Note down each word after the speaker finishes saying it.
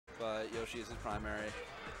Yoshi is his primary.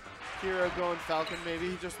 Kero going Falcon, maybe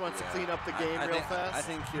he just wants to clean up the game real fast. I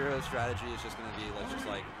think Kero's strategy is just going to be let's just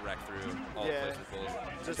like wreck through all the places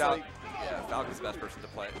pulls. Just like, Falcon's the best person to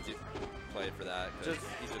play for that because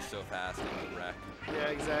he's just so fast and can wreck. Yeah,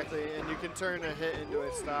 exactly, and you can turn a hit into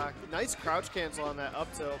a stock. Nice crouch cancel on that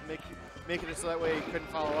up tilt, making it so that way he couldn't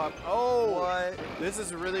follow up. Oh, what? This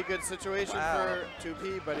is a really good situation for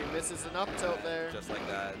 2P, but he misses an up tilt there. Just like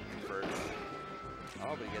that, converts.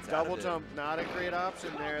 Oh, but he gets double jump, not a great option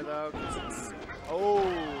there though.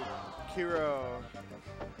 Kero.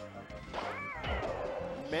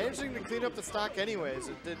 Managing to clean up the stock anyways.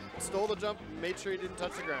 It stole the jump, made sure he didn't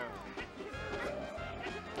touch the ground.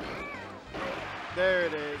 There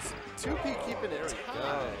it is. 2P keeping it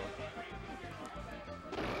tight.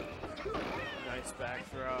 Nice back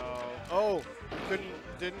throw. Oh,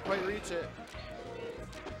 didn't quite reach it.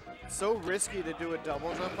 So risky to do a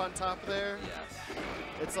double jump on top there. Yes.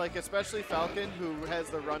 It's like, especially Falcon, who has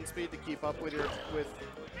the run speed to keep up with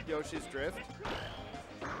Yoshi's drift.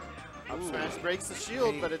 Up smash breaks the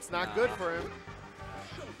shield, but it's not good for him.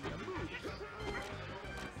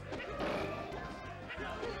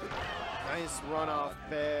 Nice run off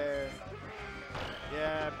bair.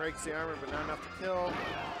 Yeah, breaks the armor, but not enough to kill.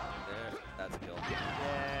 There, that's a kill.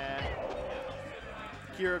 Yeah.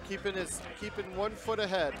 Kero keeping 1 foot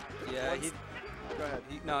ahead. Yeah, go ahead.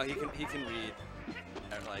 He can read.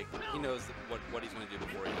 Like he knows what he's going to do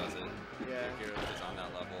before he does it. Yeah. Kero's just on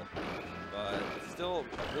that level, but still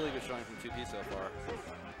a really good showing from 2P so far.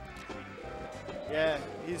 Yeah,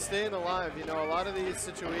 he's staying alive. You know, a lot of these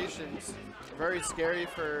situations are very scary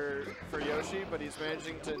for Yoshi, but he's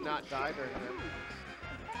managing to not die during them.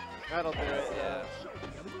 That'll do it. Yeah.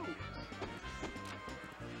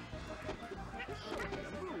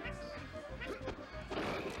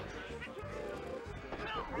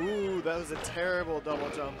 Ooh, that was a terrible double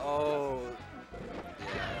jump. Oh,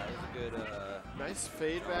 yeah, that was a good. Nice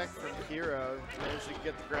fade back from Kero. Managed to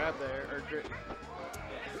get the grab there.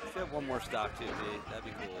 Let's get one more stock 2P. That'd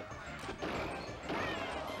be cool.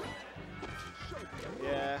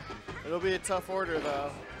 Yeah, it'll be a tough order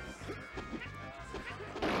though.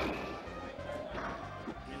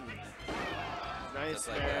 Nice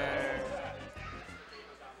like there.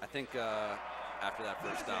 I think after that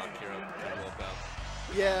first stock, Kero woke up.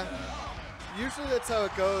 Yeah, usually that's how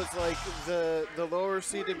it goes. Like the lower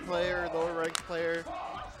seeded player, lower ranked player,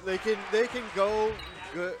 they can go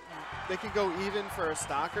good, they can go even for a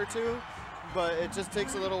stock or two, but it just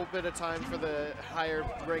takes a little bit of time for the higher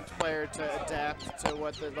ranked player to adapt to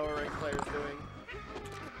what the lower ranked player is doing.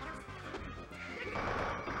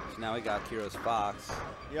 So now we got Kero's Fox,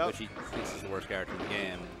 which he thinks is the worst character in the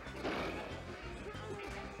game.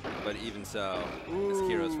 But even so, it's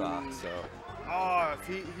Kero's Fox. So. Oh,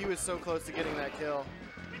 he was so close to getting that kill.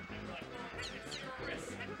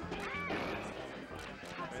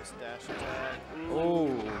 Nice dash attack. Oh,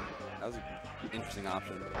 that was an interesting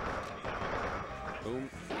option. Boom.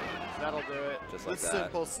 That'll do it. Just like that.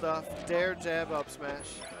 Simple stuff. Dare, jab, up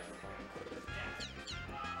smash.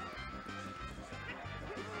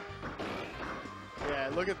 Yeah,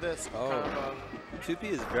 look at this combo. 2P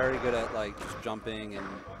is very good at like just jumping and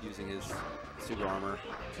using his super armor.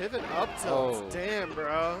 Pivot up tilt. Damn,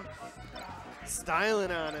 bro.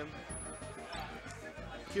 Styling on him.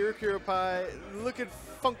 KeroKeroppi looking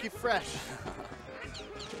funky fresh.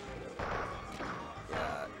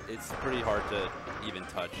 Yeah, it's pretty hard to even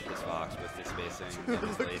touch this Fox with his spacing and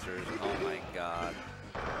his lasers. Oh my god.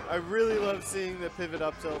 I really love seeing the pivot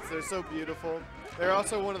up tilts. They're so beautiful. They're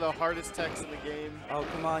also one of the hardest techs in the game. Oh,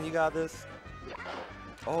 come on, you got this.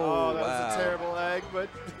 Oh, that was a terrible egg, but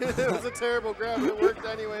it was a terrible grab. It worked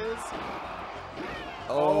anyways.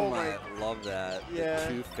 Oh my, love that. Yeah.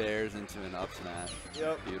 The 2 fairs into an up smash.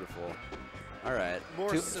 Yep. Beautiful. All right.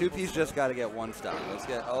 More 2P's just got to get 1 stock. Let's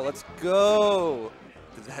go.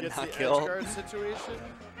 Does that Gets not the kill? Edge guard situation.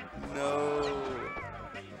 No.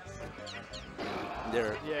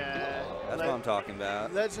 There. Yeah. That's what I'm talking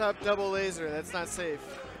about. Ledge hop double laser. That's not safe.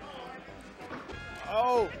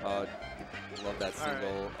 Oh. Love that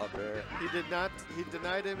single up there. He did not. He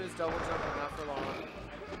denied him his double jump, but not for long.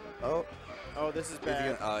 Oh. Oh, this is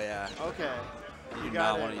bad. Oh yeah. Okay. You do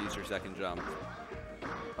not want to use your second jump.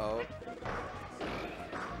 Oh.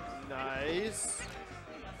 Nice.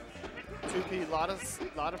 2P, lot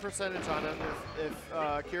of percentage on him. If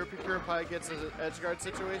KeroKeroppi gets an edge guard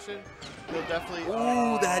situation, he'll definitely.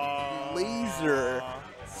 Ooh, that laser!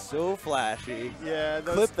 So flashy. Yeah,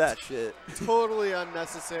 clip that shit. Totally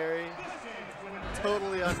unnecessary.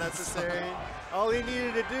 Totally unnecessary. All he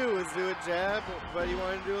needed to do was do a jab, but he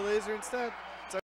wanted to do a laser instead.